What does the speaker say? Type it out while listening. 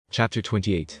Chapter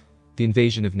 28. The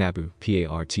Invasion of Naboo,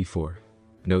 Part 4.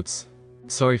 Notes.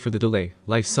 Sorry for the delay,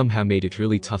 life somehow made it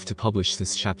really tough to publish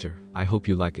this chapter. I hope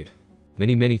you like it.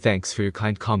 Many thanks for your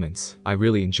kind comments, I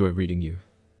really enjoy reading you.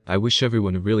 I wish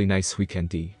everyone a really nice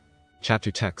weekend.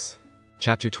 Chapter text.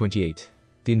 Chapter 28.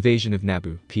 The Invasion of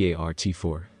Naboo, Part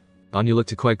 4. Anya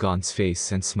looked at Qui-Gon's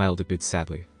face and smiled a bit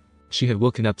sadly. She had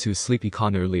woken up to a sleepy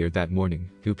Khan earlier that morning,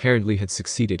 who apparently had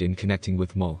succeeded in connecting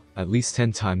with Maul, at least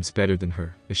 10 times better than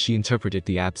her, as she interpreted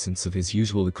the absence of his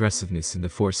usual aggressiveness in the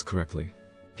Force correctly.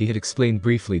 He had explained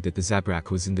briefly that the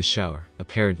Zabrak was in the shower.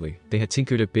 Apparently, they had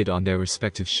tinkered a bit on their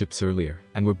respective ships earlier,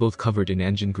 and were both covered in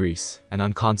engine grease, and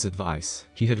on Khan's advice,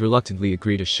 he had reluctantly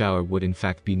agreed a shower would in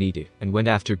fact be needed, and went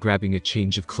after grabbing a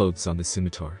change of clothes on the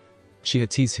scimitar. She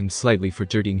had teased him slightly for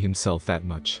dirtying himself that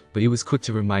much, but he was quick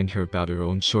to remind her about her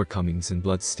own shortcomings and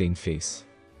blood-stained face.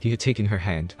 He had taken her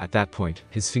hand, at that point,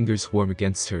 his fingers warm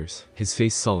against hers, his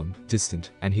face solemn, distant,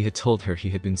 and he had told her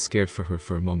he had been scared for her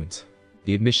for a moment.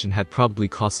 The admission had probably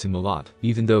cost him a lot,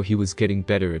 even though he was getting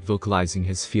better at vocalizing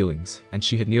his feelings, and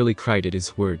she had nearly cried at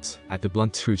his words, at the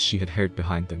blunt truth she had heard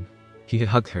behind them. He had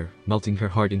hugged her, melting her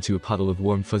heart into a puddle of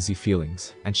warm fuzzy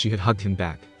feelings, and she had hugged him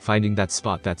back, finding that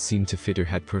spot that seemed to fit her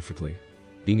head perfectly.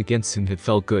 Being against him had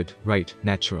felt good, right,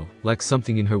 natural, like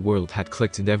something in her world had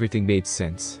clicked and everything made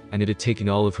sense, and it had taken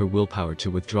all of her willpower to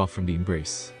withdraw from the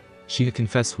embrace. She had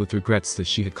confessed with regrets that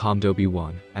she had calmed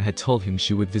Obi-Wan, and had told him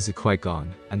she would visit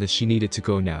Qui-Gon, and that she needed to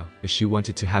go now, as she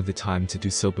wanted to have the time to do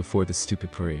so before the stupid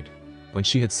parade. When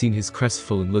she had seen his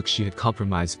crestfallen look, she had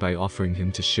compromised by offering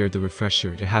him to share the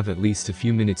refresher to have at least a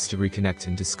few minutes to reconnect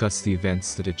and discuss the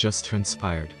events that had just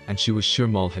transpired, and she was sure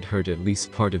Maul had heard at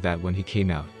least part of that when he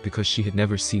came out, because she had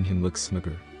never seen him look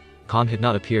smugger. Khan had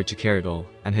not appeared to care at all,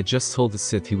 and had just told the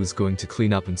Sith he was going to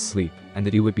clean up and sleep, and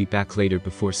that he would be back later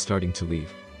before starting to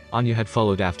leave. Anya had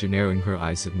followed after, narrowing her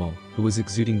eyes at Maul, who was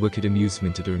exuding wicked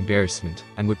amusement at her embarrassment,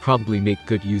 and would probably make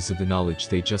good use of the knowledge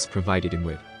they just provided him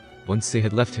with. Once they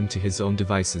had left him to his own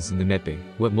devices in the medbay,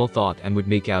 what Maul thought and would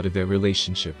make out of their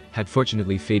relationship had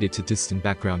fortunately faded to distant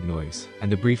background noise,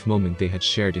 and the brief moment they had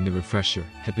shared in the refresher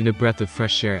had been a breath of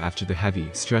fresh air after the heavy,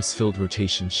 stress-filled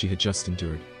rotation she had just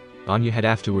endured. Anya had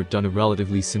afterward done a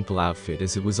relatively simple outfit,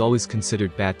 as it was always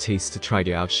considered bad taste to try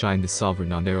to outshine the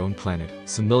Sovereign on their own planet.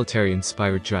 Some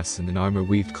military-inspired dress and an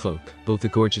armor-weaved cloak, both a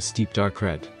gorgeous deep dark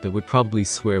red, that would probably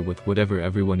swear with whatever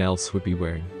everyone else would be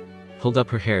wearing. Pulled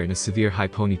up her hair in a severe high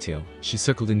ponytail, she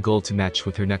circled in gold to match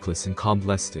with her necklace and combed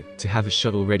it, to have a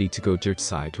shuttle ready to go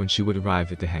dirtside when she would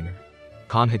arrive at the hangar.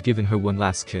 Khan had given her one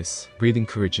last kiss, breathing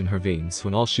courage in her veins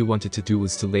when all she wanted to do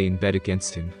was to lay in bed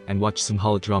against him, and watch some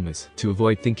holodramas, to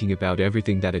avoid thinking about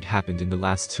everything that had happened in the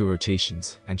last 2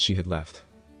 rotations, and she had left.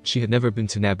 She had never been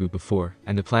to Naboo before,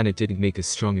 and the planet didn't make a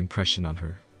strong impression on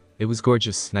her. It was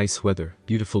gorgeous, nice weather,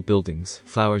 beautiful buildings,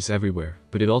 flowers everywhere,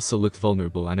 but it also looked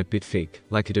vulnerable and a bit fake,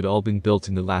 like it had all been built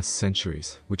in the last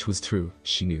centuries, which was true,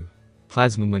 she knew.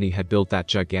 Plasma money had built that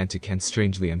gigantic and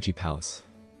strangely empty palace.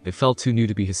 It felt too new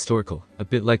to be historical, a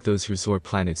bit like those resort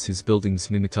planets whose buildings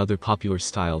mimicked other popular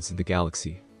styles in the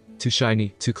galaxy. Too shiny,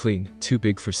 too clean, too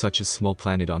big for such a small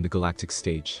planet on the galactic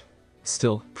stage.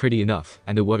 Still, pretty enough,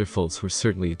 and the waterfalls were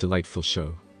certainly a delightful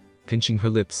show. Pinching her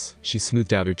lips, she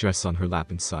smoothed out her dress on her lap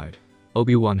and sighed.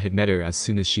 Obi-Wan had met her as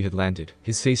soon as she had landed,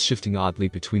 his face shifting oddly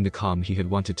between the calm he had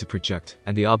wanted to project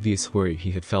and the obvious worry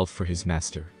he had felt for his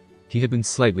master. He had been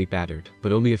slightly battered,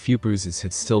 but only a few bruises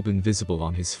had still been visible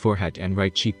on his forehead and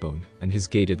right cheekbone, and his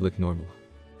gait had looked normal.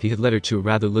 He had led her to a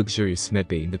rather luxurious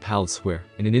medbay in the palace where,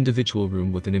 in an individual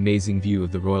room with an amazing view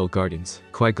of the royal gardens,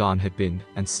 Qui-Gon had been,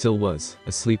 and still was,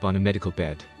 asleep on a medical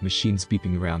bed, machines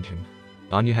beeping around him.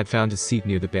 Anya had found a seat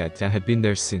near the bed and had been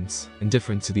there since,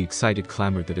 indifferent to the excited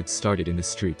clamor that had started in the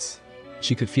streets.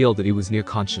 She could feel that he was near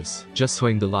conscious, just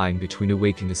towing the line between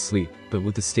awake and asleep, but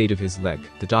with the state of his leg,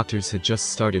 the doctors had just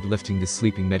started lifting the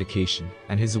sleeping medication,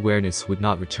 and his awareness would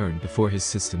not return before his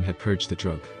system had purged the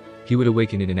drug. He would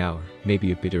awaken in an hour,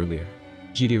 maybe a bit earlier.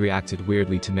 GD reacted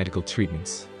weirdly to medical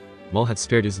treatments. Maul had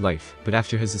spared his life, but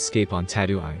after his escape on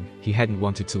Tatooine, he hadn't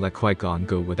wanted to let Qui-Gon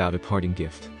go without a parting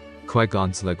gift.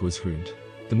 Qui-Gon's leg was ruined.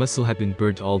 The muscle had been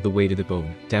burnt all the way to the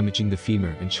bone, damaging the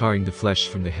femur and charring the flesh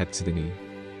from the head to the knee.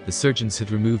 The surgeons had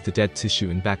removed the dead tissue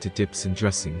and backed to dips and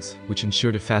dressings, which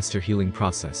ensured a faster healing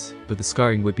process, but the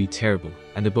scarring would be terrible,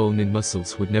 and the bone and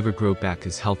muscles would never grow back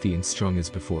as healthy and strong as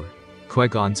before.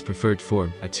 Qui-Gon's preferred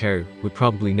form, a Teru, would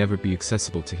probably never be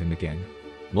accessible to him again.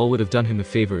 Maul would have done him a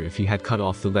favor if he had cut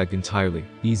off the leg entirely,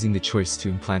 easing the choice to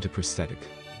implant a prosthetic.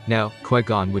 Now,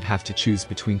 Qui-Gon would have to choose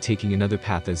between taking another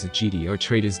path as a GD or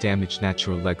trade his damaged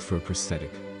natural leg for a prosthetic.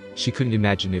 She couldn't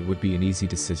imagine it would be an easy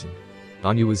decision.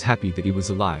 Anya was happy that he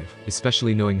was alive,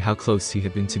 especially knowing how close he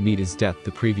had been to meet his death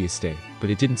the previous day,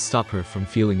 but it didn't stop her from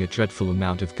feeling a dreadful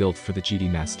amount of guilt for the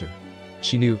GD master.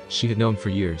 She knew, she had known for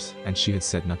years, and she had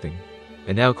said nothing.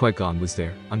 And now Qui-Gon was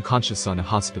there, unconscious on a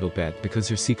hospital bed because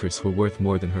her secrets were worth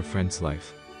more than her friend's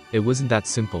life. It wasn't that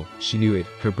simple, she knew it,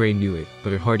 her brain knew it,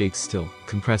 but her heart ached still,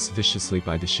 compressed viciously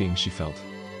by the shame she felt.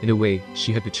 In a way,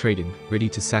 she had betrayed him, ready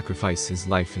to sacrifice his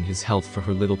life and his health for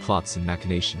her little plots and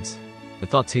machinations. The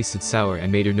thought tasted sour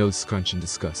and made her nose scrunch in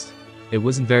disgust. It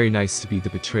wasn't very nice to be the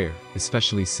betrayer,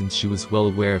 especially since she was well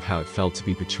aware of how it felt to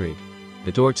be betrayed.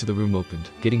 The door to the room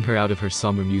opened, getting her out of her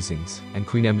somber musings, and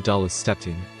Queen Amidala stepped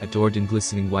in, adored in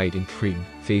glistening white and cream,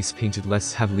 face painted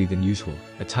less heavily than usual,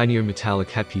 a tinier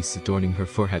metallic headpiece adorning her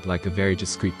forehead like a very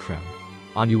discreet crown.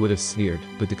 Anya would have sneered,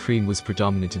 but the cream was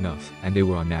predominant enough, and they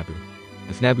were on Naboo.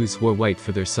 If Naboos wore white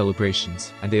for their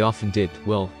celebrations, and they often did,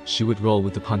 well, she would roll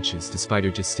with the punches despite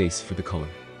her distaste for the color.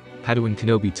 Padawan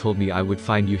Kenobi told me I would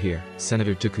find you here,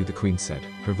 Senator Dooku, the Queen said,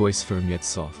 her voice firm yet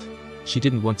soft. She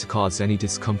didn't want to cause any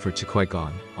discomfort to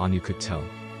Qui-Gon, Anya could tell.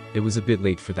 It was a bit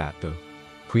late for that, though.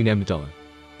 Queen Amidala.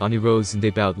 Anya rose and they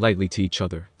bowed lightly to each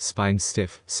other, spines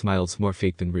stiff, smiles more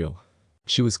fake than real.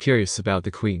 She was curious about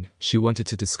the Queen, she wanted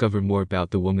to discover more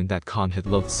about the woman that Khan had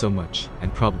loved so much,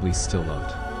 and probably still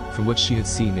loved. From what she had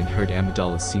seen and heard,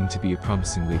 Amidala seemed to be a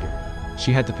promising leader.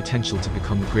 She had the potential to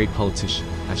become a great politician,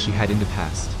 as she had in the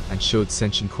past, and showed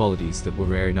sentient qualities that were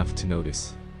rare enough to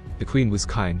notice. The Queen was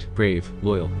kind, brave,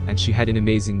 loyal, and she had an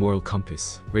amazing moral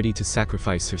compass, ready to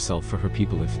sacrifice herself for her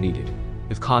people if needed.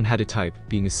 If Khan had a type,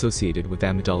 being associated with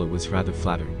Amidala was rather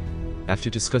flattering. After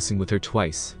discussing with her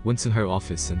twice, once in her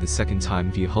office and the second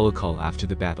time via holocall after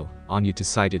the battle, Anya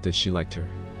decided that she liked her.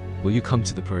 "Will you come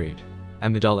to the parade?"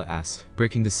 Amidala asked,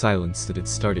 breaking the silence that had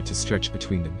started to stretch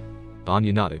between them.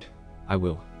 Anya nodded. "I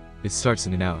will. It starts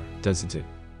in an hour, doesn't it?"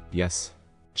 "Yes."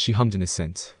 She hummed in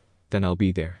assent. "Then I'll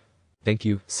be there." "Thank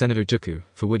you, Senator Dooku,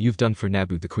 for what you've done for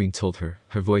Naboo," the Queen told her,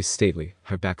 her voice stately,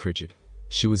 her back rigid.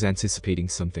 She was anticipating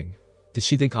something. Did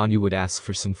she think Anya would ask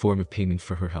for some form of payment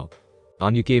for her help?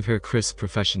 Anya gave her a crisp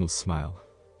professional smile.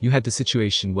 "You had the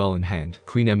situation well in hand,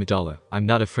 Queen Amidala. I'm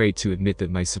not afraid to admit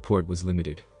that my support was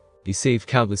limited. You saved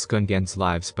countless Gungans'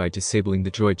 lives by disabling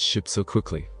the droid's ship so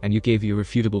quickly, and you gave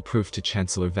irrefutable proof to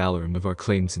Chancellor Valorum of our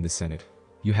claims in the Senate.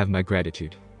 You have my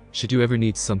gratitude. Should you ever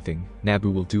need something,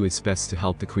 Naboo will do its best to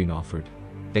help," the Queen offered.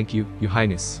 "Thank you, Your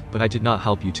Highness, but I did not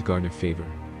help you to garner favor.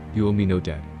 You owe me no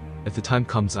debt. If the time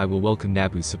comes I will welcome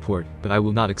Naboo's support, but I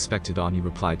will not expect it," Anya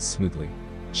replied smoothly.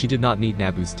 She did not need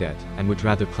Naboo's debt, and would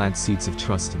rather plant seeds of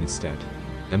trust in its stead.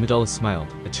 Amidala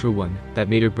smiled, a true one, that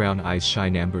made her brown eyes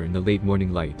shine amber in the late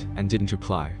morning light, and didn't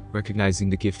reply, recognizing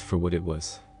the gift for what it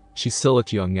was. She still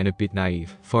looked young and a bit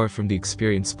naive, far from the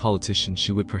experienced politician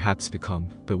she would perhaps become,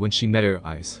 but when she met her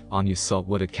eyes, Anya saw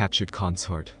what had captured Khan's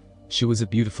heart. She was a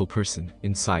beautiful person,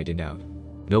 inside and out.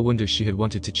 No wonder she had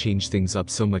wanted to change things up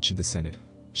so much in the Senate.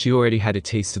 She already had a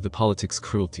taste of the politics'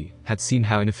 cruelty, had seen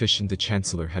how inefficient the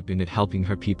Chancellor had been at helping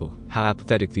her people, how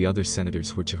apathetic the other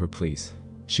senators were to her pleas.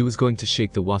 She was going to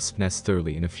shake the wasp nest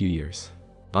thoroughly in a few years.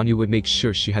 Anya would make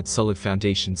sure she had solid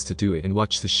foundations to do it and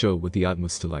watch the show with the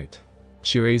utmost delight.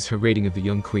 She raised her rating of the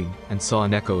young Queen, and saw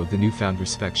an echo of the newfound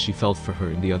respect she felt for her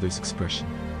in the other's expression.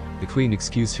 The Queen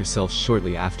excused herself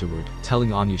shortly afterward,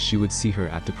 telling Anya she would see her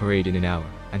at the parade in an hour,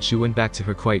 and she went back to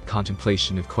her quiet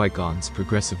contemplation of Qui-Gon's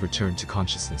progressive return to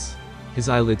consciousness. His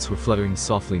eyelids were fluttering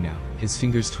softly now, his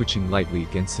fingers twitching lightly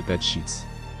against the bed sheets.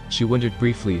 She wondered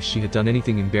briefly if she had done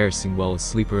anything embarrassing while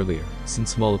asleep earlier,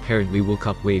 since Maul apparently woke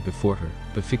up way before her,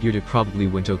 but figured it probably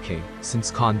went okay,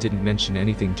 since Khan didn't mention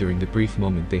anything during the brief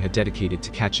moment they had dedicated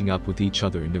to catching up with each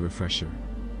other in the refresher.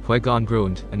 Qui-Gon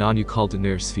groaned, and Anya called a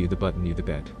nurse via the button near the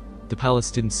bed. The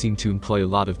palace didn't seem to employ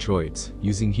a lot of droids,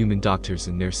 using human doctors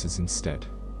and nurses instead.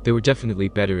 They were definitely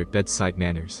better at bedside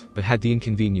manners, but had the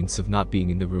inconvenience of not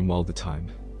being in the room all the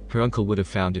time. Her uncle would have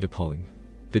found it appalling.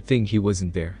 Good thing he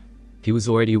wasn't there. He was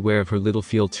already aware of her little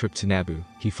field trip to Naboo.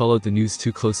 He followed the news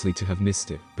too closely to have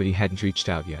missed it, but he hadn't reached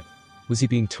out yet. Was he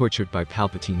being tortured by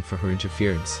Palpatine for her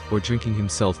interference, or drinking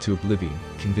himself to oblivion,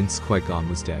 convinced Qui-Gon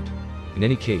was dead? In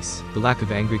any case, the lack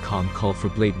of angry Khan call for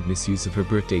blatant misuse of her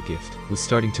birthday gift was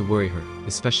starting to worry her,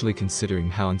 especially considering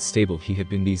how unstable he had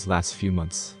been these last few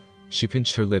months. She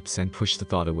pinched her lips and pushed the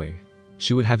thought away.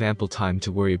 She would have ample time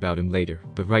to worry about him later,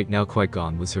 but right now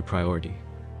Qui-Gon was her priority.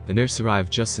 The nurse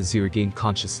arrived just as he regained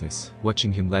consciousness,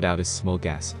 watching him let out a small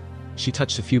gasp. She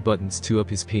touched a few buttons to up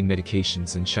his pain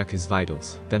medications and check his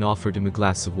vitals, then offered him a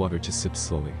glass of water to sip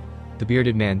slowly. The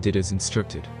bearded man did as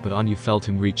instructed, but Anya felt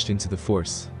him reached into the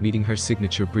Force, meeting her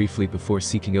signature briefly before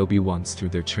seeking Obi-Wan's through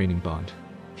their training bond.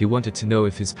 He wanted to know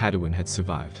if his Padawan had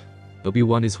survived.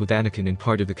 Obi-Wan is with Anakin and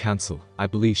part of the council, I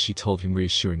believe, she told him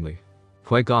reassuringly.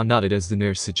 Qui-Gon nodded as the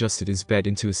nurse adjusted his bed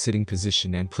into a sitting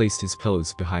position and placed his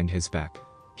pillows behind his back.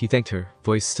 He thanked her,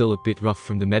 voice still a bit rough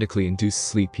from the medically induced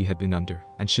sleep he had been under,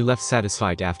 and she left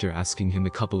satisfied after asking him a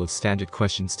couple of standard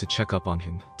questions to check up on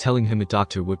him, telling him a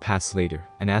doctor would pass later,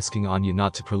 and asking Anya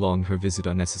not to prolong her visit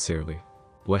unnecessarily.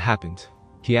 What happened?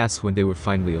 He asked when they were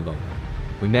finally alone.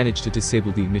 We managed to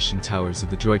disable the emission towers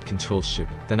of the droid control ship,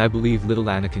 then I believe little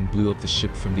Anakin blew up the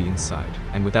ship from the inside,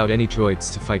 and without any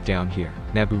droids to fight down here,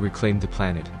 Naboo reclaimed the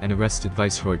planet and arrested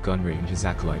Viceroy Gunray and his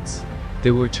acolytes.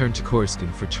 They will return to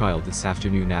Coruscant for trial this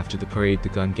afternoon after the parade the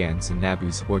Gungans and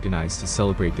Naboos organized to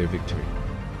celebrate their victory.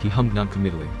 He hummed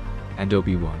noncommittally. And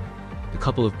Obi-Wan. A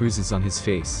couple of bruises on his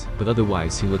face, but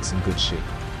otherwise he looks in good shape.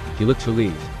 He looked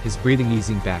relieved, his breathing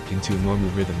easing back into a normal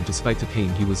rhythm despite the pain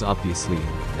he was obviously in,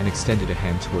 and extended a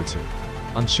hand towards her.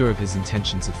 Unsure of his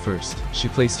intentions at first, she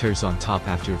placed hers on top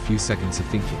after a few seconds of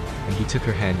thinking, and he took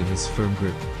her hand in his firm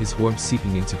grip, his warmth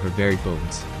seeping into her very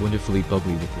bones, wonderfully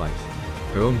bubbly with life.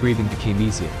 Her own breathing became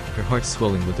easier, her heart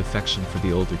swelling with affection for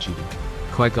the older Jedi.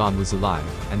 Qui-Gon was alive,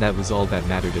 and that was all that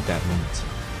mattered at that moment.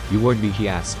 You warned me, he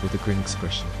asked with a grim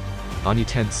expression. Anya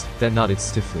tensed, then nodded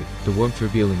stiffly, the warmth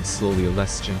revealing slowly a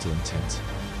less gentle intent.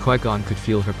 Qui-Gon could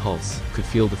feel her pulse, could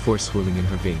feel the force swirling in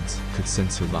her veins, could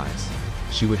sense her lies.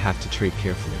 She would have to tread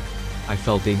carefully. I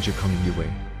felt danger coming your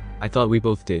way. I thought we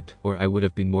both did, or I would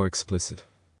have been more explicit.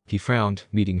 He frowned,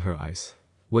 meeting her eyes.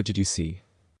 What did you see?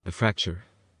 A fracture.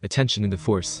 A tension in the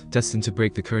force, destined to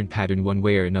break the current pattern one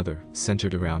way or another,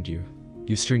 centered around you.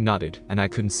 String nodded, and I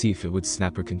couldn't see if it would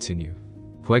snap or continue.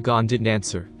 Qui-Gon didn't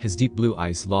answer, his deep blue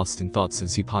eyes lost in thoughts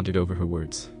as he pondered over her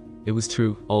words. It was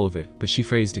true, all of it, but she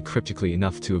phrased it cryptically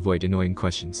enough to avoid annoying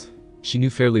questions. She knew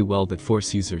fairly well that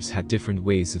Force users had different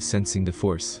ways of sensing the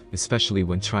Force, especially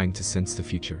when trying to sense the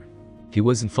future. He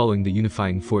wasn't following the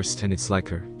unifying Force tenets like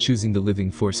her, choosing the living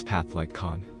Force path like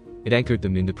Khan. It anchored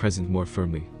them in the present more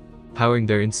firmly, powering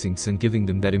their instincts and giving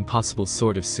them that impossible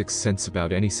sort of sixth sense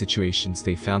about any situations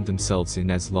they found themselves in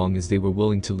as long as they were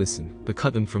willing to listen, but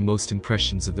cut them from most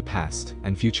impressions of the past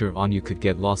and future Anya could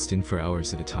get lost in for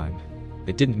hours at a time.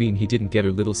 It didn't mean he didn't get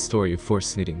her little story of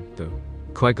Force knitting, though.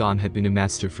 Qui-Gon had been a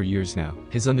master for years now.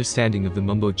 His understanding of the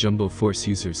mumbo-jumbo Force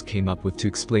users came up with to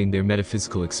explain their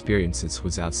metaphysical experiences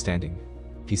was outstanding.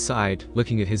 He sighed,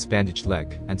 looking at his bandaged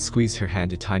leg, and squeezed her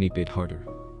hand a tiny bit harder.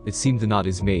 It seemed the knot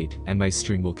is made, and my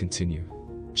string will continue.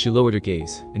 She lowered her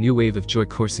gaze, a new wave of joy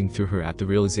coursing through her at the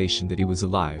realization that he was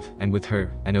alive, and with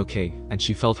her, and okay, and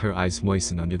she felt her eyes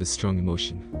moisten under the strong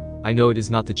emotion. I know it is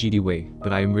not the Jedi way,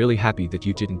 but I am really happy that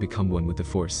you didn't become one with the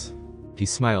Force. He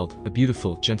smiled, a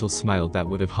beautiful, gentle smile that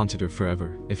would have haunted her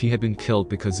forever, if he had been killed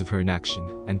because of her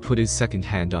inaction, and put his second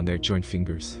hand on their joined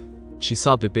fingers. She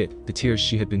sobbed a bit, the tears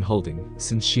she had been holding,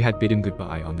 since she had bid him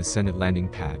goodbye on the Senate landing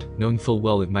pad, knowing full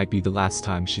well it might be the last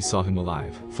time she saw him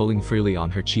alive, falling freely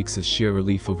on her cheeks as sheer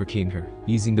relief overcame her,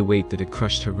 easing the weight that had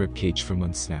crushed her ribcage for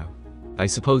months now. I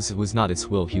suppose it was not its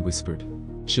will, he whispered.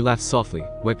 She laughed softly,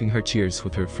 wiping her tears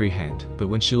with her free hand, but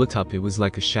when she looked up it was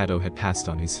like a shadow had passed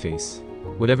on his face.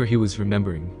 Whatever he was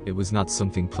remembering, it was not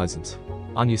something pleasant.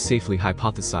 Anya safely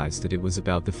hypothesized that it was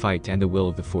about the fight and the will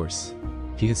of the Force.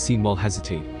 He had seen Maul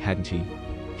hesitate, hadn't he?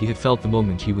 He had felt the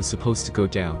moment he was supposed to go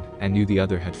down, and knew the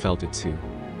other had felt it too.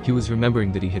 He was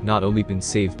remembering that he had not only been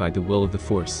saved by the will of the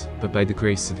Force, but by the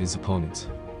grace of his opponent.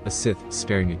 A Sith,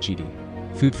 sparing a Jedi.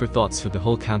 Food for thoughts for the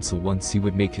whole council once he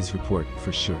would make his report,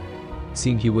 for sure.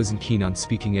 Seeing he wasn't keen on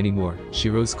speaking anymore, she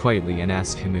rose quietly and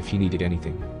asked him if he needed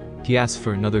anything. He asked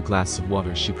for another glass of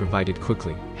water. She provided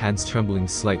quickly, hands trembling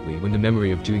slightly when the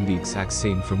memory of doing the exact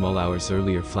same for Maul hours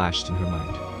earlier flashed in her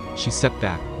mind. She stepped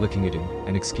back, looking at him,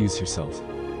 and excused herself.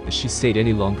 If she stayed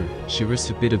any longer, she risked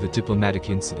a bit of a diplomatic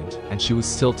incident, and she was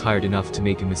still tired enough to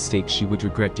make a mistake she would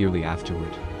regret dearly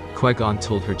afterward. Qui-Gon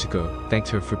told her to go, thanked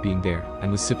her for being there,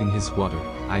 and was sipping his water,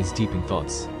 eyes deep in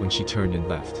thoughts, when she turned and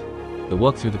left. The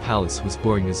walk through the palace was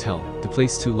boring as hell, the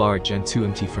place too large and too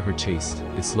empty for her taste,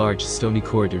 its large stony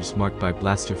corridors marked by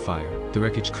blaster fire, the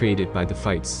wreckage created by the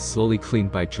fights slowly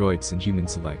cleaned by droids and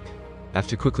humans alike.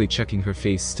 After quickly checking her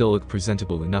face still looked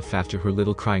presentable enough after her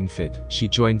little crying fit, she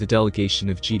joined the delegation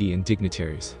of Jedi and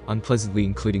dignitaries, unpleasantly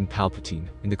including Palpatine,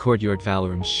 in the courtyard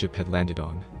Valorum's ship had landed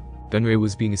on. Gunray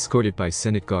was being escorted by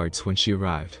Senate guards when she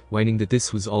arrived, whining that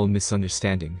this was all a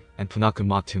misunderstanding, and Panaka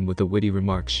mocked him with a witty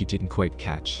remark she didn't quite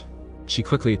catch. She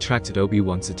quickly attracted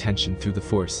Obi-Wan's attention through the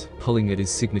Force, pulling at his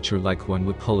signature like one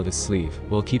would pull at a sleeve,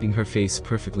 while keeping her face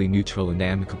perfectly neutral and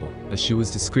amicable, as she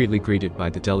was discreetly greeted by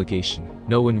the delegation,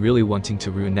 no one really wanting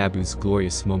to ruin Naboo's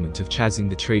glorious moment of chasing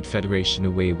the Trade Federation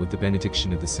away with the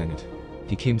benediction of the Senate.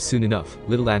 He came soon enough,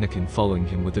 little Anakin following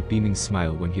him with a beaming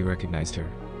smile when he recognized her.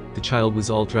 The child was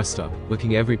all dressed up,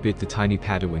 looking every bit the tiny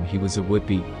Padawan he was a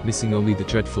would-be, missing only the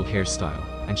dreadful hairstyle,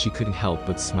 and she couldn't help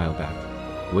but smile back.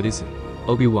 "What is it?"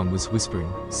 Obi-Wan was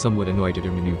whispering, somewhat annoyed at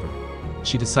her maneuver.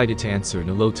 She decided to answer in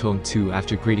a low tone too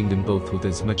after greeting them both with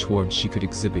as much warmth she could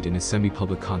exhibit in a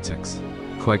semi-public context.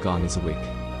 "Qui-Gon is awake."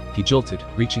 He jolted,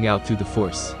 reaching out through the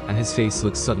Force, and his face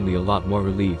looked suddenly a lot more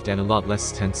relieved and a lot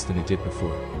less tense than it did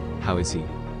before. "How is he?"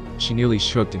 She nearly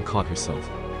shrugged and caught herself.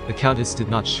 The Countess did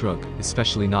not shrug,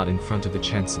 especially not in front of the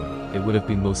Chancellor. It would have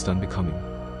been most unbecoming.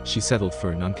 She settled for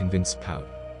an unconvinced pout.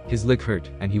 "His leg hurt,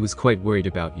 and he was quite worried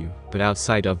about you, but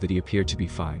outside of that he appeared to be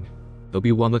fine."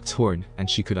 Obi-Wan looked torn, and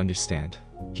she could understand.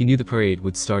 He knew the parade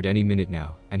would start any minute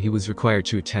now, and he was required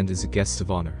to attend as a guest of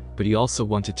honor, but he also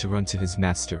wanted to run to his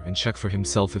master and check for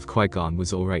himself if Qui-Gon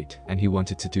was alright, and he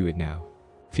wanted to do it now.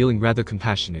 Feeling rather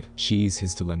compassionate, she eased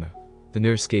his dilemma. The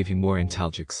nurse gave him more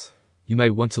antalgics. "You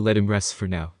might want to let him rest for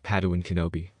now, Padawan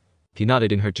Kenobi." He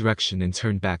nodded in her direction and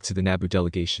turned back to the Naboo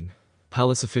delegation.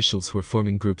 Palace officials were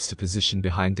forming groups to position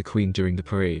behind the Queen during the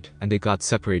parade, and they got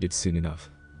separated soon enough.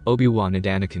 Obi-Wan and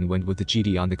Anakin went with the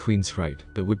GD on the Queen's right,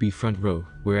 but would be front row,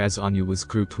 whereas Anya was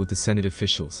grouped with the Senate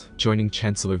officials, joining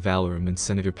Chancellor Valorum and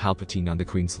Senator Palpatine on the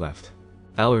Queen's left.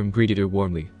 Valorum greeted her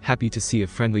warmly, happy to see a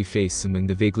friendly face among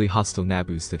the vaguely hostile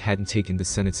Naboos that hadn't taken the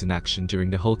Senate's inaction during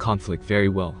the whole conflict very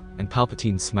well, and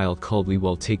Palpatine smiled coldly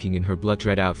while taking in her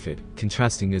blood-red outfit,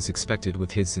 contrasting as expected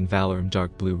with his and Valorum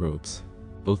dark blue robes.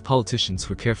 Both politicians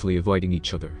were carefully avoiding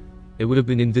each other. It would have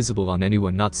been invisible on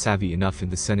anyone not savvy enough in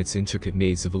the Senate's intricate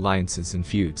maze of alliances and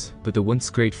feuds, but the once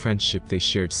great friendship they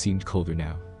shared seemed colder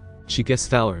now. She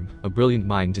guessed Valorum, a brilliant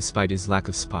mind despite his lack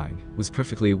of spine, was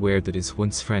perfectly aware that his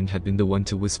once friend had been the one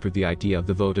to whisper the idea of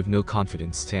the vote of no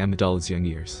confidence to Amidala's young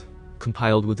ears.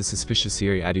 Compiled with the suspicious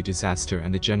Iriadu disaster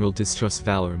and the general distrust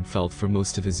Valorum felt for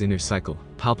most of his inner cycle,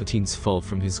 Palpatine's fall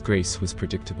from his grace was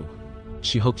predictable.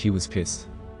 She hoped he was pissed.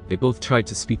 They both tried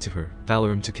to speak to her,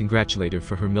 Valorum to congratulate her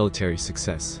for her military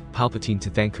success, Palpatine to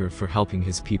thank her for helping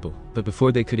his people, but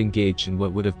before they could engage in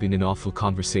what would have been an awful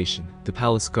conversation, the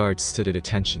palace guards stood at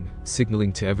attention,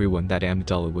 signaling to everyone that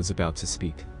Amidala was about to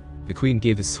speak. The Queen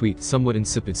gave a sweet, somewhat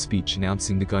insipid speech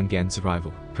announcing the Gungan's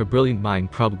arrival, her brilliant mind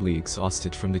probably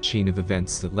exhausted from the chain of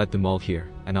events that led them all here,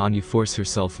 and Anya forced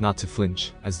herself not to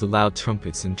flinch, as the loud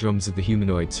trumpets and drums of the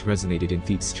humanoids resonated in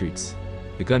Theat streets.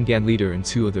 The Gungan leader and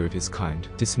two other of his kind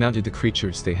dismounted the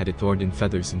creatures they had adorned in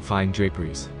feathers and fine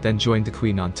draperies, then joined the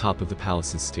Queen on top of the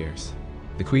palace's stairs.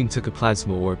 The Queen took a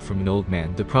plasma orb from an old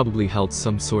man that probably held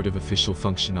some sort of official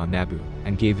function on Naboo,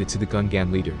 and gave it to the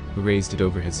Gungan leader, who raised it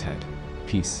over his head.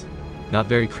 Peace. Not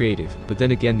very creative, but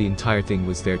then again the entire thing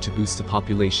was there to boost the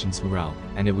population's morale,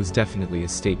 and it was definitely a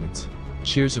statement.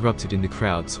 Cheers erupted in the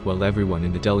crowds while everyone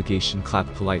in the delegation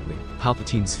clapped politely,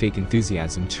 Palpatine's fake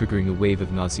enthusiasm triggering a wave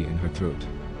of nausea in her throat.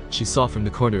 She saw from the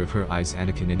corner of her eyes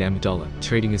Anakin and Amidala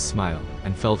trading a smile,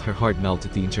 and felt her heart melt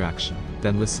at the interaction,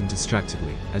 then listened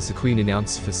distractedly, as the Queen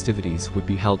announced festivities would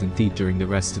be held in Theat during the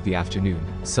rest of the afternoon,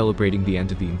 celebrating the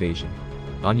end of the invasion.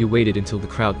 Anya waited until the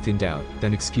crowd thinned out,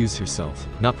 then excused herself,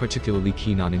 not particularly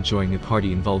keen on enjoying a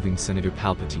party involving Senator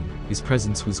Palpatine. His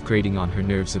presence was grating on her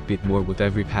nerves a bit more with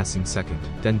every passing second,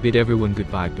 then bid everyone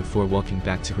goodbye before walking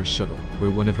back to her shuttle, where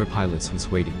one of her pilots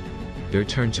was waiting. The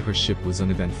return to her ship was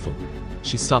uneventful.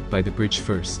 She stopped by the bridge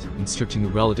first, instructing a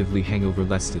relatively hangover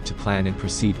Lestat to plan and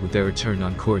proceed with their return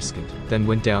on Coruscant, then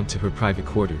went down to her private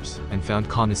quarters, and found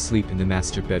Khan asleep in the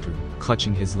master bedroom,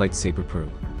 clutching his lightsaber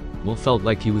pearl. Will felt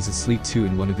like he was asleep too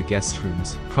in one of the guest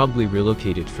rooms, probably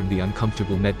relocated from the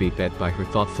uncomfortable medbay bed by her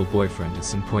thoughtful boyfriend at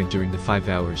some point during the 5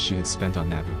 hours she had spent on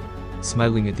Naboo.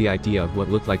 Smiling at the idea of what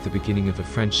looked like the beginning of a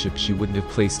friendship she wouldn't have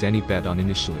placed any bet on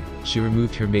initially, she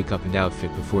removed her makeup and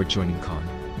outfit before joining Khan.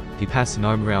 He passed an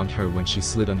arm around her when she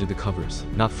slid under the covers,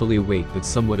 not fully awake but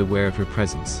somewhat aware of her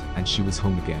presence, and she was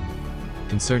home again.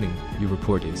 "Concerning, your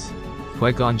report is..."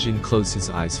 Qui-Gon Jinn closed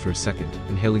his eyes for a second,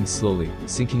 inhaling slowly,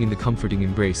 sinking in the comforting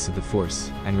embrace of the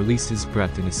Force, and released his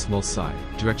breath in a small sigh,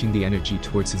 directing the energy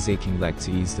towards his aching leg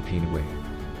to ease the pain away.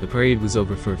 The parade was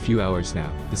over for a few hours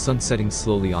now, the sun setting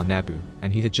slowly on Naboo,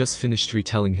 and he had just finished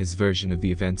retelling his version of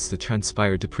the events that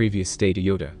transpired the previous day to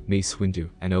Yoda, Mace Windu,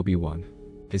 and Obi-Wan.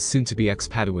 His soon-to-be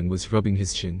ex-Padawan was rubbing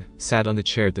his chin, sat on the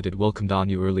chair that had welcomed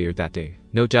Anya earlier that day,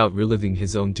 no doubt reliving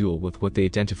his own duel with what they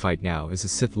identified now as a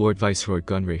Sith Lord Viceroy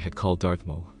Gunray had called Darth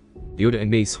Maul. Yoda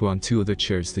and Mace were on two other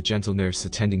chairs the gentle nurse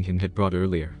attending him had brought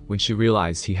earlier, when she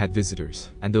realized he had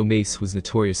visitors, and though Mace was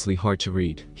notoriously hard to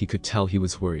read, he could tell he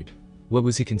was worried. What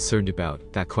was he concerned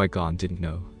about, that Qui-Gon didn't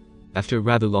know? After a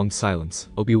rather long silence,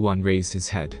 Obi-Wan raised his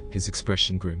head, his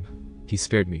expression grim. "He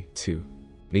spared me, too."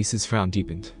 Mace's frown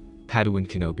deepened. Padawan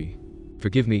Kenobi.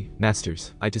 Forgive me,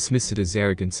 masters, I dismissed it as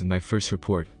arrogance in my first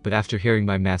report, but after hearing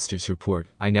my master's report,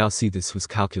 I now see this was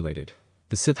calculated.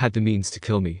 The Sith had the means to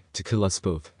kill me, to kill us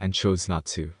both, and chose not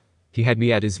to. He had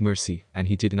me at his mercy, and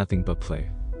he did nothing but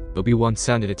play. Obi-Wan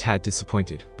sounded a tad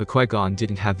disappointed, but Qui-Gon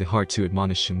didn't have the heart to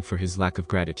admonish him for his lack of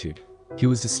gratitude. He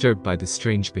was disturbed by the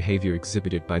strange behavior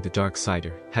exhibited by the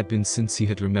Darksider, had been since he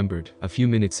had remembered, a few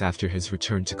minutes after his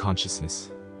return to consciousness.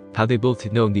 How they both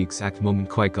had known the exact moment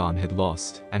Qui-Gon had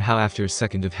lost, and how after a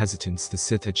second of hesitance the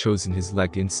Sith had chosen his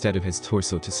leg instead of his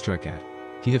torso to strike at.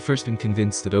 He had first been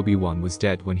convinced that Obi-Wan was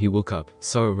dead when he woke up,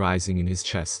 sorrow rising in his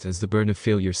chest as the burn of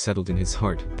failure settled in his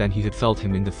heart. Then he had felt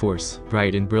him in the Force,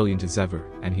 bright and brilliant as ever,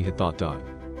 and he had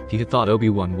thought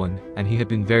Obi-Wan won, and he had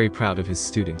been very proud of his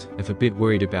student, if a bit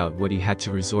worried about what he had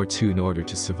to resort to in order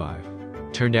to survive.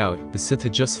 Turned out, the Sith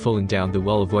had just fallen down the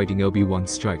well avoiding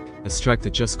Obi-Wan's strike, a strike that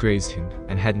just grazed him,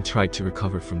 and hadn't tried to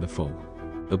recover from the fall.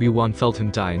 Obi-Wan felt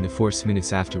him die in the Force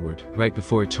minutes afterward, right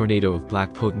before a tornado of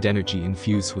black potent energy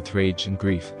infused with rage and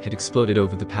grief had exploded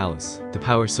over the palace, the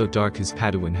power so dark his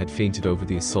Padawan had fainted over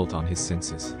the assault on his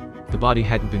senses. The body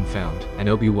hadn't been found, and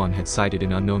Obi-Wan had sighted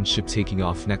an unknown ship taking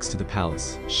off next to the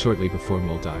palace, shortly before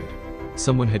Maul died.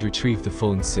 Someone had retrieved the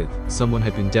fallen Sith, someone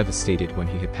had been devastated when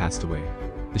he had passed away.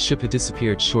 The ship had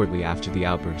disappeared shortly after the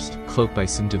outburst, cloaked by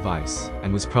some device,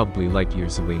 and was probably light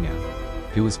years away now.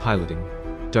 Who was piloting?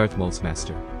 Darth Maul's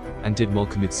master. And did Maul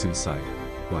commit suicide?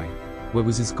 Why? What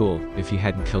was his goal, if he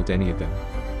hadn't killed any of them?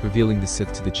 Revealing the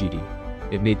Sith to the GD.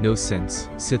 It made no sense.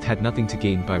 Sith had nothing to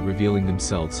gain by revealing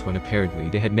themselves when apparently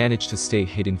they had managed to stay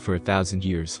hidden for 1,000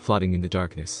 years, floating in the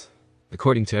darkness.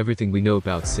 According to everything we know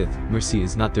about Sith, mercy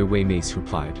is not their way, Mace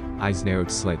replied, eyes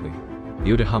narrowed slightly.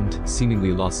 Yoda hummed,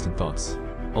 seemingly lost in thoughts.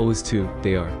 Always two,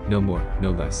 they are, no more,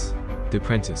 no less. The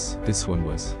apprentice, this one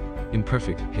was.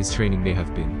 Imperfect, his training may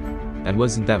have been. And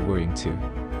wasn't that worrying too?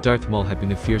 Darth Maul had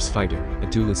been a fierce fighter, a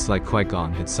duelist like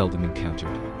Qui-Gon had seldom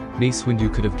encountered. Mace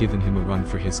Windu could have given him a run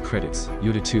for his credits,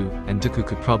 Yoda too, and Dooku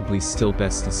could probably still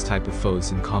best this type of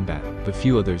foes in combat, but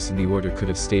few others in the Order could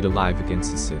have stayed alive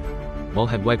against the Sith. Maul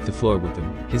had wiped the floor with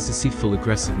them, his deceitful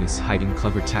aggressiveness hiding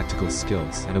clever tactical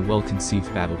skills and a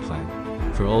well-conceived battle plan.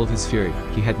 For all of his fury,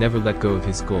 he had never let go of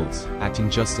his goals, acting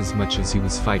just as much as he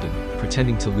was fighting,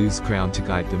 pretending to lose ground to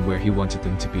guide them where he wanted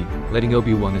them to be, letting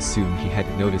Obi-Wan assume he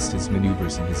hadn't noticed his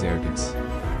maneuvers and his arrogance.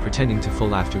 Pretending to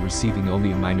fall after receiving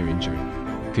only a minor injury.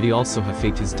 Could he also have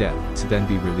faked his death, to then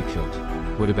be really killed?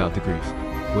 What about the grief?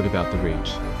 What about the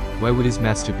rage? Why would his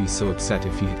master be so upset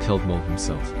if he had killed Maul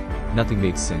himself? Nothing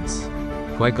made sense.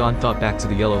 Qui-Gon thought back to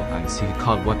the yellow eyes he had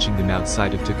caught watching them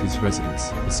outside of Dooku's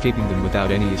residence, escaping them without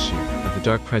any issue, of the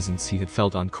dark presence he had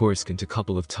felt on Coruscant a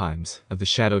couple of times, of the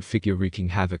shadowed figure wreaking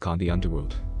havoc on the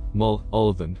underworld. Maul, all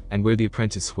of them, and where the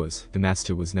apprentice was, the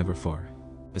master was never far.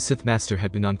 The Sith master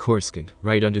had been on Coruscant,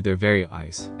 right under their very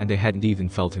eyes, and they hadn't even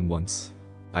felt him once.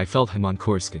 I felt him on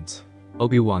Coruscant.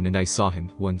 Obi-Wan and I saw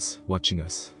him, once, watching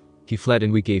us. He fled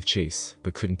and we gave chase,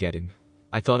 but couldn't get him.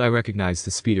 I thought I recognized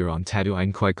the speeder on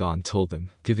Tatooine, Qui-Gon told them,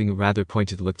 giving a rather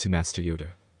pointed look to Master Yoda.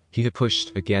 He had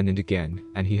pushed, again and again,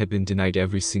 and he had been denied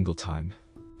every single time.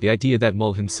 The idea that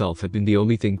Maul himself had been the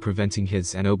only thing preventing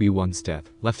his and Obi-Wan's death,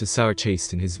 left a sour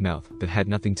taste in his mouth that had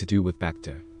nothing to do with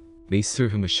Bacta. Mace threw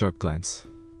him a sharp glance.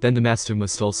 Then the master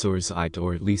must also reside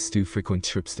or at least do frequent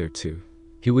trips there too.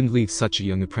 He wouldn't leave such a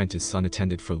young apprentice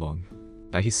unattended for long.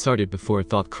 He started before a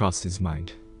thought crossed his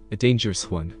mind. A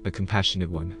dangerous one, a compassionate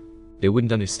one. They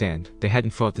wouldn't understand, they hadn't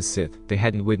fought the Sith, they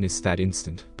hadn't witnessed that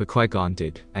instant, but Qui-Gon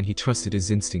did, and he trusted his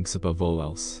instincts above all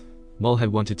else. Maul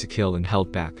had wanted to kill and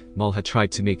held back, Maul had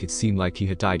tried to make it seem like he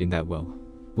had died in that well.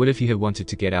 What if he had wanted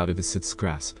to get out of the Sith's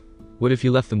grasp? What if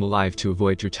he left them alive to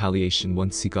avoid retaliation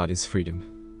once he got his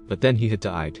freedom? But then he had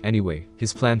died, anyway,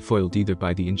 his plan foiled either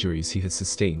by the injuries he had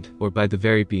sustained, or by the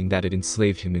very being that had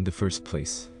enslaved him in the first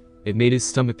place. It made his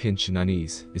stomach pinch and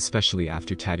unease, especially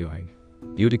after Tatooine.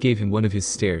 Yoda gave him one of his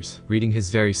stares, reading his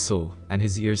very soul, and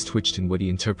his ears twitched in what he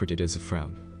interpreted as a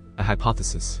frown. A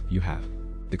hypothesis, you have.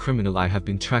 The criminal I have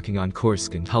been tracking on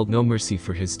Coruscant held no mercy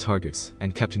for his targets,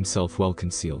 and kept himself well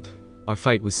concealed. Our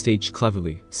fight was staged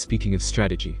cleverly, speaking of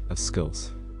strategy, of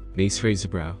skills. Mace raised a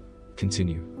brow.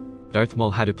 Continue. Darth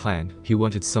Maul had a plan, he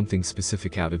wanted something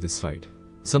specific out of this fight.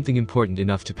 Something important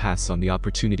enough to pass on the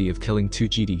opportunity of killing 2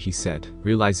 GD, he said,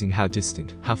 realizing how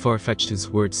distant, how far-fetched his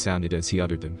words sounded as he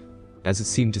uttered them. As it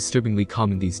seemed disturbingly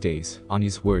common these days,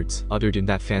 Anya's words, uttered in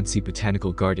that fancy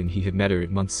botanical garden he had met her 8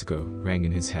 months ago, rang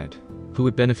in his head. Who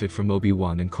would benefit from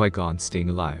Obi-Wan and Qui-Gon staying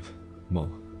alive?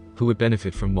 Maul. Who would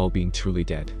benefit from Maul being truly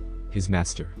dead? His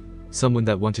master. Someone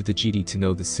that wanted the GD to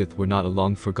know the Sith were not a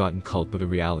long-forgotten cult but a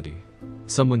reality.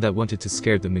 Someone that wanted to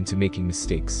scare them into making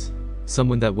mistakes.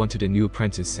 Someone that wanted a new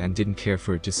apprentice and didn't care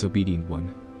for a disobedient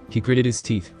one. He gritted his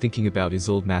teeth, thinking about his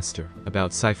old master,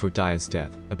 about Sifo Dyer's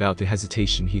death, about the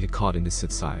hesitation he had caught in the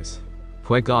Sith's eyes.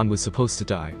 Qui-Gon was supposed to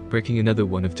die, breaking another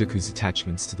one of Dooku's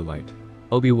attachments to the light.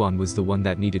 Obi-Wan was the one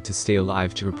that needed to stay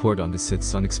alive to report on the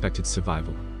Sith's unexpected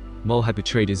survival. Maul had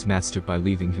betrayed his master by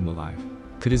leaving him alive.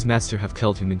 Could his master have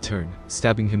killed him in turn,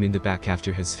 stabbing him in the back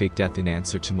after his fake death in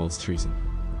answer to Maul's treason?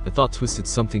 The thought twisted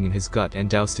something in his gut and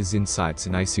doused his insides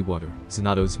in icy water.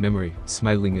 Zanato's memory,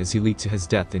 smiling as he leaped to his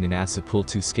death in an acid pool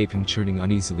to escape him, churning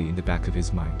uneasily in the back of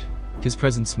his mind. His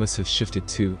presence must have shifted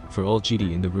too, for all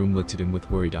Jedi in the room looked at him with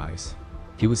worried eyes.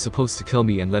 He was supposed to kill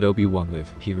me and let Obi-Wan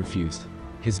live, he refused.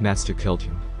 His master killed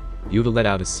him. Yoda let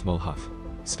out a small huff.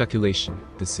 Speculation,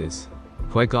 this is.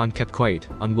 Qui-Gon kept quiet,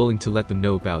 unwilling to let them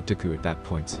know about Dooku at that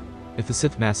point. If the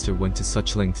Sith Master went to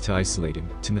such lengths to isolate him,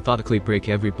 to methodically break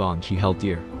every bond he held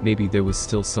dear, maybe there was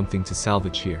still something to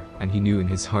salvage here, and he knew in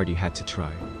his heart he had to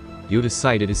try. Yoda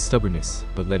sighed at his stubbornness,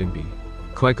 but let him be.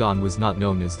 Qui-Gon was not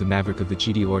known as the maverick of the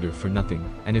Jedi Order for nothing,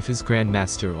 and if his Grand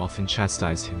Master often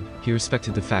chastised him, he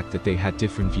respected the fact that they had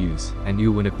different views, and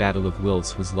knew when a battle of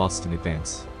wills was lost in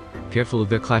advance. Careful of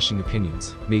their clashing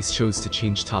opinions, Mace chose to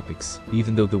change topics,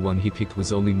 even though the one he picked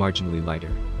was only marginally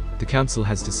lighter. The Council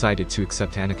has decided to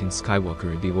accept Anakin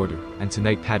Skywalker in the Order, and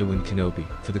tonight Padawan Kenobi,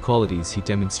 for the qualities he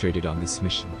demonstrated on this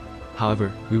mission.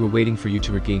 However, we were waiting for you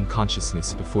to regain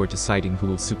consciousness before deciding who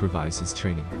will supervise his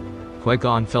training.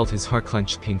 Qui-Gon felt his heart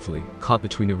clench painfully, caught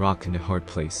between a rock and a hard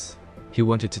place. He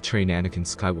wanted to train Anakin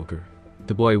Skywalker.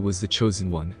 The boy was the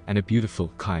chosen one, and a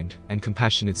beautiful, kind, and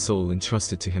compassionate soul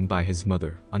entrusted to him by his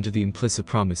mother, under the implicit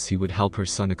promise he would help her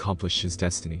son accomplish his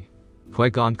destiny.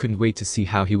 Qui-Gon couldn't wait to see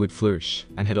how he would flourish,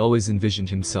 and had always envisioned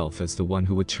himself as the one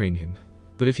who would train him.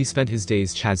 But if he spent his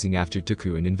days chasing after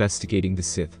Dooku and investigating the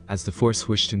Sith, as the Force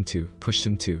pushed him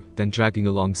to, then dragging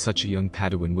along such a young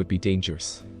Padawan would be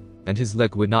dangerous. And his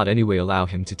leg would not anyway allow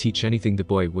him to teach anything the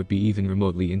boy would be even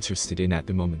remotely interested in at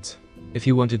the moment. If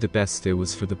he wanted the best there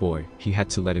was for the boy, he had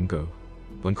to let him go.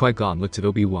 When Qui-Gon looked at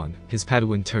Obi-Wan, his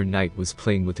Padawan-turned-knight was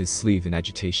playing with his sleeve in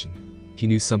agitation. He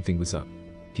knew something was up.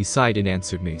 He sighed and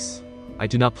answered Mace. I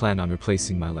do not plan on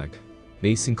replacing my leg.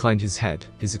 Mace inclined his head,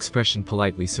 his expression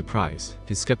politely surprised,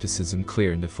 his skepticism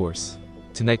clear in the Force.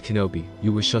 Tonight Kenobi,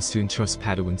 you wish us to entrust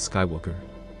Padawan Skywalker.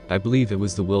 I believe it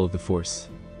was the will of the Force.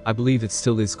 I believe it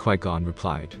still is, Qui-Gon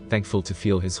replied, thankful to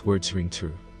feel his words ring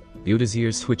true. Yoda's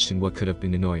ears twitched in what could have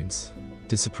been annoyance.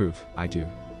 Disapprove, I do.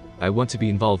 I want to be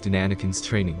involved in Anakin's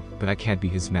training, but I can't be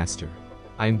his master.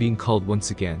 I am being called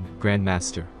once again, Grand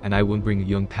Master, and I won't bring a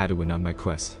young Padawan on my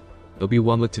quest.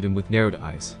 Obi-Wan looked at him with narrowed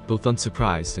eyes, both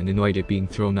unsurprised and annoyed at being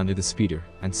thrown under the speeder,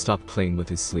 and stopped playing with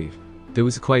his sleeve. There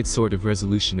was a quiet sort of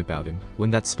resolution about him,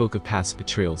 one that spoke of past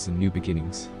betrayals and new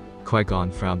beginnings.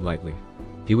 Qui-Gon frowned lightly.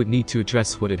 He would need to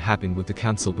address what had happened with the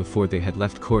Council before they had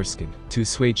left Coruscant, to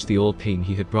assuage the old pain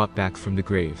he had brought back from the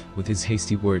grave, with his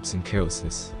hasty words and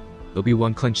carelessness.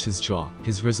 Obi-Wan clenched his jaw,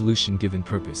 his resolution given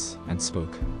purpose, and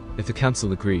spoke. If the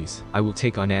Council agrees, I will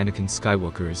take on Anakin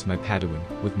Skywalker as my Padawan.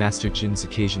 With Master Jin's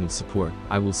occasional support,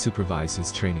 I will supervise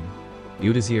his training.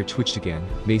 Yoda's ear twitched again.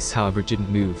 Mace however didn't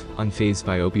move, unfazed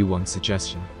by Obi-Wan's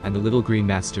suggestion, and the little green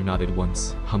master nodded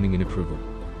once, humming in approval.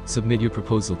 Submit your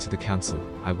proposal to the Council,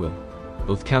 I will.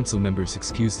 Both Council members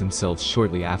excused themselves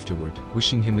shortly afterward,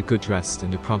 wishing him a good rest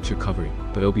and a prompt recovery,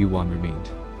 but Obi-Wan remained.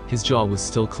 His jaw was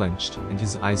still clenched, and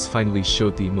his eyes finally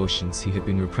showed the emotions he had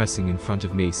been repressing in front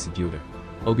of Mace and Yoda.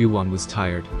 Obi-Wan was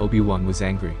tired, Obi-Wan was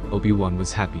angry, Obi-Wan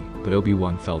was happy, but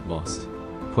Obi-Wan felt lost.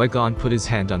 Qui-Gon put his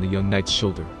hand on the young knight's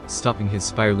shoulder, stopping his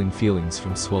spiraling feelings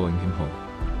from swallowing him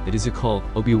whole. It is a call,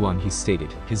 Obi-Wan, he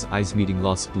stated, his eyes meeting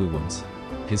lost blue ones.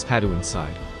 His Padawan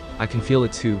sighed. I can feel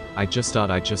it too, I just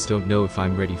don't know if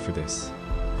I'm ready for this.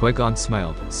 Qui-Gon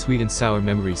smiled, sweet and sour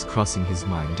memories crossing his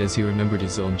mind as he remembered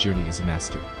his own journey as a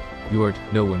master. Lord,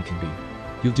 no one can be.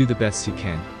 You'll do the best you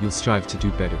can, you'll strive to do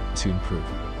better, to improve.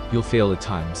 You'll fail at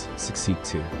times, succeed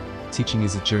too. Teaching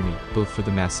is a journey, both for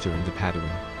the master and the Padawan.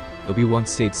 Obi-Wan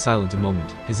stayed silent a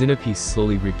moment, his inner peace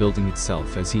slowly rebuilding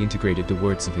itself as he integrated the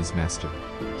words of his master.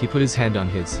 He put his hand on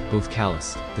his, both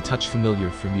calloused, the touch familiar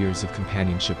from years of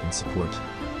companionship and support.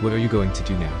 What are you going to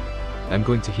do now? I'm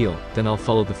going to heal, then I'll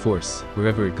follow the Force,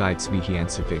 wherever it guides me, he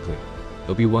answered vaguely.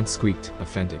 Obi-Wan squeaked,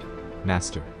 offended.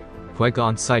 Master.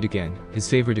 Qui-Gon sighed again, his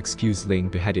favorite excuse laying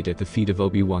beheaded at the feet of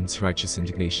Obi-Wan's righteous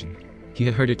indignation. He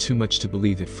had heard it too much to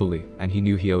believe it fully, and he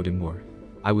knew he owed him more.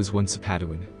 I was once a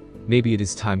Padawan. Maybe it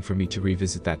is time for me to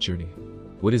revisit that journey.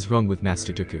 What is wrong with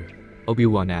Master Dooku?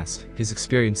 Obi-Wan asked, his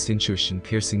experienced intuition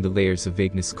piercing the layers of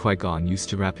vagueness Qui-Gon used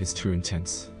to wrap his true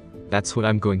intents. That's what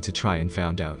I'm going to try and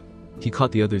find out. He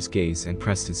caught the other's gaze and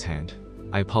pressed his hand.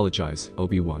 I apologize,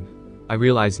 Obi-Wan. I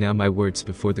realize now my words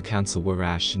before the council were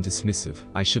rash and dismissive.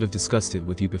 I should have discussed it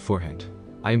with you beforehand.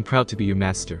 I am proud to be your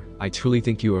master. I truly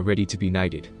think you are ready to be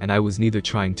knighted, and I was neither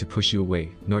trying to push you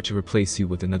away, nor to replace you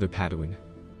with another Padawan.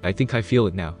 I think I feel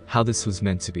it now, how this was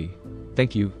meant to be.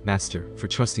 Thank you, master, for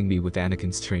trusting me with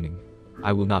Anakin's training.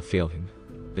 I will not fail him.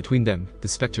 Between them, the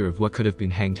specter of what could have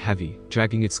been hanged heavy,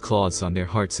 dragging its claws on their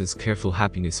hearts as careful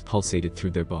happiness pulsated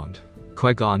through their bond.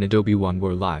 Qui-Gon and Obi-Wan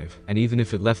were alive, and even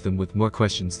if it left them with more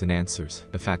questions than answers,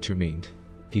 the fact remained.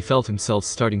 He felt himself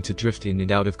starting to drift in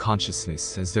and out of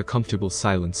consciousness as their comfortable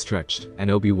silence stretched, and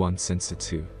Obi-Wan sensed it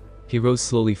too. He rose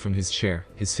slowly from his chair,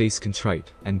 his face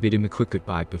contrite, and bid him a quick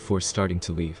goodbye before starting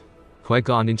to leave.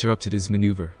 Qui-Gon interrupted his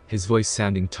maneuver, his voice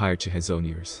sounding tired to his own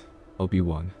ears.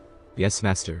 Obi-Wan. Yes,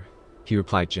 master. He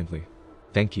replied gently.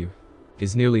 Thank you.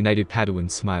 His nearly knighted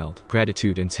Padawan smiled,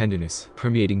 gratitude and tenderness,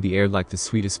 permeating the air like the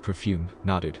sweetest perfume,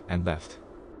 nodded, and left.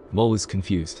 Maul was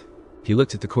confused. He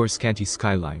looked at the Coruscanti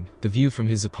skyline, the view from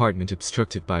his apartment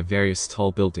obstructed by various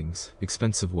tall buildings,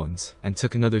 expensive ones, and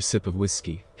took another sip of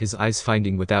whiskey, his eyes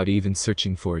finding without even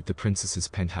searching for it the princess's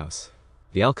penthouse.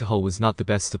 The alcohol was not the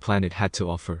best the planet had to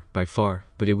offer, by far,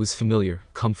 but it was familiar,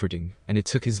 comforting, and it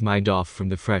took his mind off from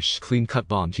the fresh, clean-cut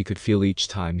bond he could feel each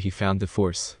time he found the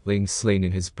Force, laying slain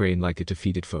in his brain like a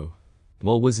defeated foe.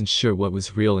 Maul wasn't sure what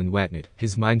was real and what not,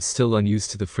 his mind still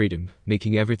unused to the freedom,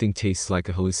 making everything taste like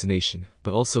a hallucination,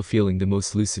 but also feeling the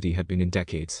most lucid he had been in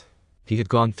decades. He had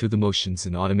gone through the motions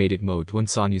in automated mode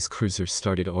once Anya's cruiser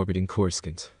started orbiting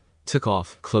Coruscant. Took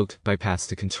off, cloaked, bypassed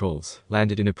the controls,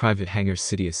 landed in a private hangar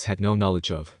Sidious had no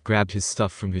knowledge of, grabbed his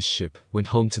stuff from his ship, went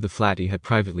home to the flat he had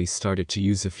privately started to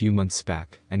use a few months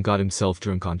back, and got himself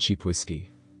drunk on cheap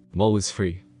whiskey. Maul was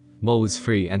free. Maul was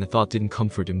free, and the thought didn't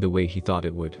comfort him the way he thought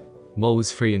it would. Maul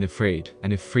was free and afraid,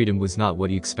 and if freedom was not what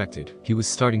he expected, he was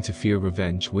starting to fear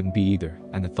revenge wouldn't be either,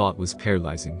 and the thought was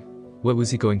paralyzing. What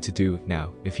was he going to do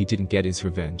now, if he didn't get his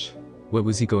revenge? What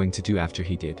was he going to do after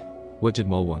he did? What did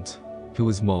Maul want? Who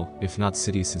was Maul, if not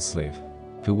Sidious's slave?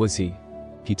 Who was he?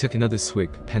 He took another swig,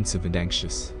 pensive and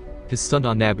anxious. His stun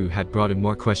on Naboo had brought him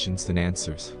more questions than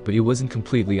answers, but he wasn't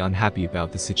completely unhappy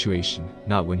about the situation,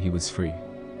 not when he was free.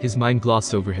 His mind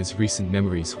glossed over his recent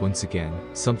memories once again,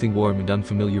 something warm and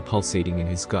unfamiliar pulsating in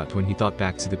his gut when he thought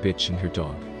back to the bitch and her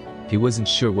dog. He wasn't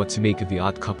sure what to make of the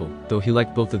odd couple, though he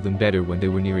liked both of them better when they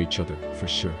were near each other, for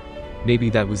sure. Maybe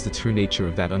that was the true nature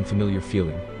of that unfamiliar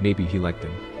feeling, maybe he liked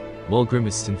them. Maul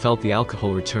grimaced and felt the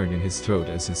alcohol return in his throat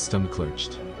as his stomach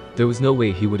lurched. There was no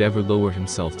way he would ever lower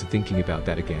himself to thinking about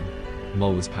that again.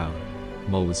 Maul was power.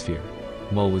 Maul was fear.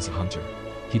 Maul was a hunter.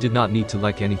 He did not need to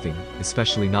like anything,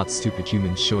 especially not stupid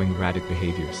humans showing erratic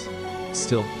behaviors.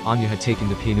 Still, Anya had taken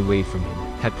the pain away from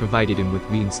him, had provided him with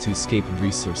means to escape and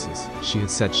resources. She had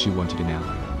said she wanted an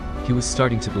ally. He was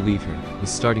starting to believe her, was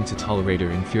starting to tolerate her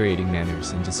infuriating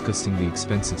manners and disgustingly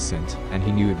expensive scent, and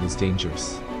he knew it was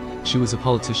dangerous. She was a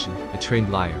politician, a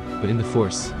trained liar, but in the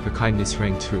Force, her kindness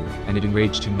rang true, and it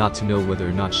enraged him not to know whether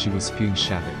or not she was spewing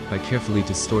shabbat by carefully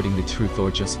distorting the truth or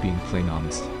just being plain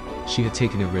honest. She had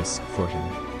taken a risk for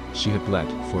him. She had bled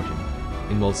for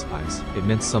him. In Maul's eyes, it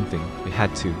meant something, it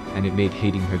had to, and it made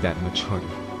hating her that much harder.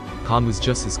 Khan was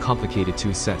just as complicated to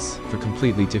assess, for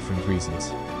completely different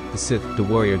reasons. The Sith, the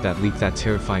warrior that leaked that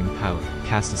terrifying power,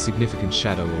 cast a significant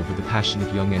shadow over the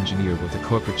passionate young engineer with a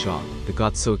corporate job that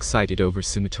got so excited over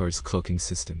Scimitar's cloaking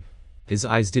system. His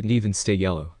eyes didn't even stay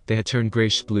yellow, they had turned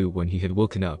grayish-blue when he had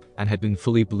woken up, and had been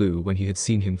fully blue when he had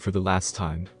seen him for the last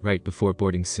time, right before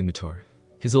boarding Scimitar.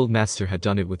 His old master had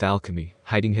done it with alchemy,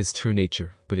 hiding his true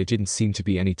nature, but it didn't seem to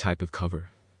be any type of cover.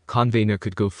 Khan Vader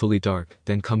could go fully dark,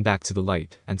 then come back to the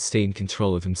light, and stay in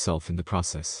control of himself in the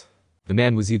process. The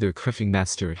man was either a criffing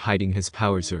master at hiding his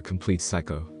powers or a complete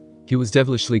psycho. He was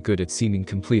devilishly good at seeming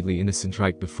completely innocent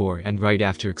right before and right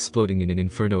after exploding in an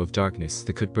inferno of darkness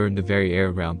that could burn the very air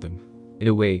around them. In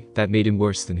a way, that made him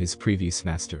worse than his previous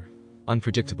master.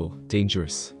 Unpredictable,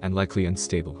 dangerous, and likely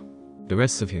unstable. The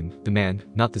rest of him, the man,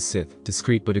 not the Sith,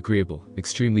 discreet but agreeable,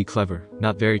 extremely clever,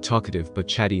 not very talkative but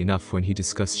chatty enough when he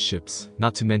discussed ships,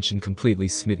 not to mention completely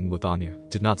smitten with Anya,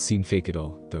 did not seem fake at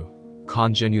all, though.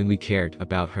 Khan genuinely cared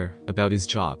about her, about his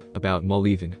job, about Maul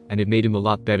even, and it made him a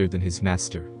lot better than his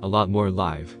master, a lot more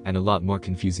alive, and a lot more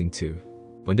confusing too.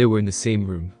 When they were in the same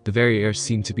room, the very air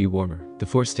seemed to be warmer, the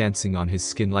Force dancing on his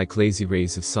skin like lazy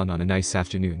rays of sun on a nice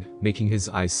afternoon, making his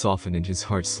eyes soften and his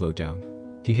heart slow down.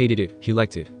 He hated it, he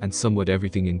liked it, and somewhat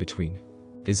everything in between.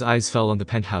 His eyes fell on the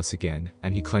penthouse again,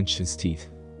 and he clenched his teeth.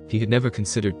 He had never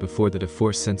considered before that a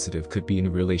Force-sensitive could be in a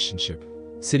relationship.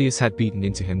 Sidious had beaten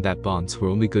into him that bonds were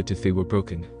only good if they were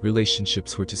broken,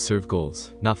 relationships were to serve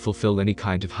goals, not fulfill any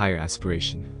kind of higher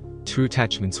aspiration. True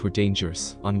attachments were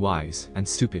dangerous, unwise, and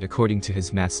stupid according to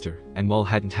his master, and Maul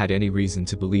hadn't had any reason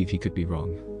to believe he could be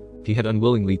wrong. He had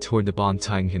unwillingly torn the bond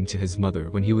tying him to his mother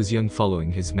when he was young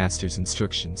following his master's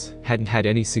instructions, hadn't had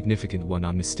any significant one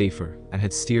on Mustafar, and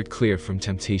had steered clear from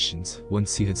temptations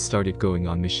once he had started going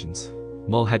on missions.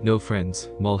 Maul had no friends,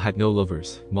 Maul had no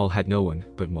lovers, Maul had no one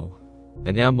but Maul.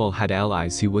 And now Maul had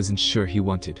allies he wasn't sure he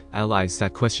wanted, allies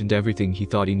that questioned everything he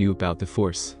thought he knew about the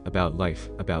Force, about life,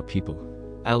 about people.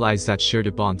 Allies that shared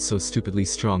a bond so stupidly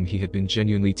strong he had been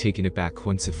genuinely taken aback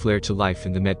once it flared to life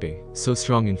in the medbay, so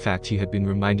strong in fact he had been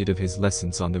reminded of his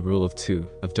lessons on the rule of two,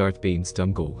 of Darth Bane's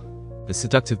dumb goal. The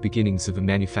seductive beginnings of a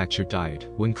manufactured dyad,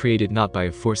 one created not by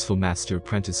a forceful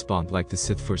master-apprentice bond like the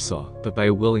Sith foresaw, but by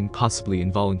a willing, possibly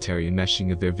involuntary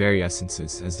enmeshing of their very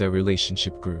essences as their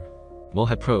relationship grew. Maul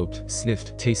had probed,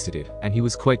 sniffed, tasted it, and he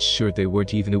was quite sure they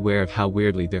weren't even aware of how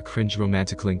weirdly their cringe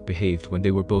romantic link behaved when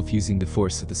they were both using the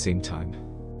Force at the same time.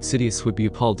 Sidious would be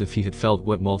appalled if he had felt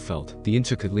what Maul felt, the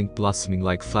intricate link blossoming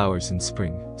like flowers in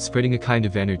spring, spreading a kind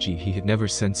of energy he had never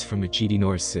sensed from a Jedi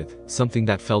nor a Sith, something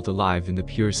that felt alive in the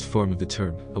purest form of the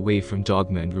term, away from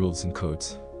dogma and rules and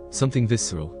codes. Something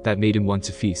visceral, that made him want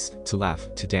to feast, to laugh,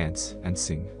 to dance, and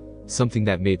sing. Something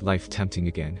that made life tempting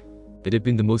again. It had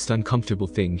been the most uncomfortable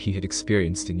thing he had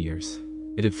experienced in years.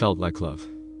 It had felt like love.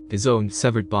 His own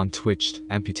severed bond twitched,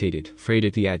 amputated, frayed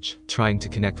at the edge, trying to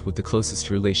connect with the closest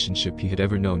relationship he had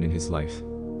ever known in his life.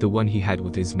 The one he had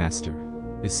with his master.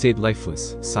 It stayed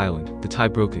lifeless, silent, the tie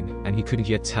broken, and he couldn't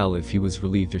yet tell if he was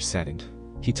relieved or saddened.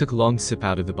 He took a long sip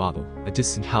out of the bottle, a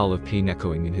distant howl of pain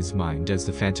echoing in his mind as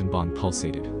the phantom bond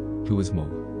pulsated. Who was Maul?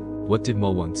 What did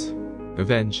Maul want?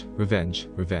 Revenge, revenge,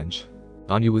 revenge.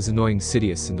 Anya was annoying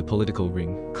Sidious in the political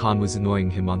ring, Khan was annoying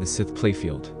him on the Sith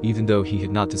playfield, even though he had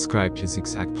not described his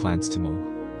exact plans to Maul.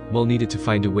 Maul needed to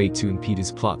find a way to impede his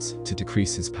plots, to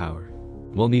decrease his power.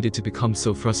 Maul needed to become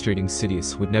so frustrating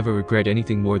Sidious would never regret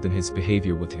anything more than his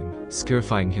behavior with him,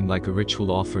 scarifying him like a ritual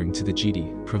offering to the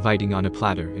Jedi, providing on a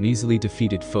platter an easily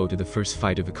defeated foe to the first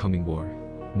fight of a coming war.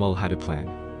 Maul had a plan.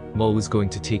 Maul was going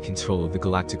to take control of the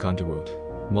galactic underworld.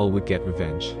 Maul would get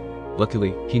revenge.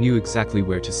 Luckily, he knew exactly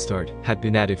where to start, had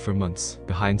been at it for months,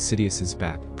 behind Sidious's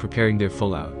back, preparing their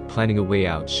fallout, planning a way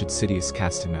out should Sidious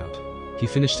cast him out. He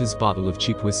finished his bottle of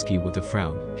cheap whiskey with a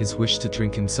frown, his wish to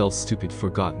drink himself stupid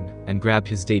forgotten, and grabbed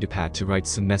his datapad to write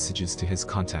some messages to his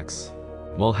contacts.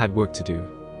 Maul had work to do.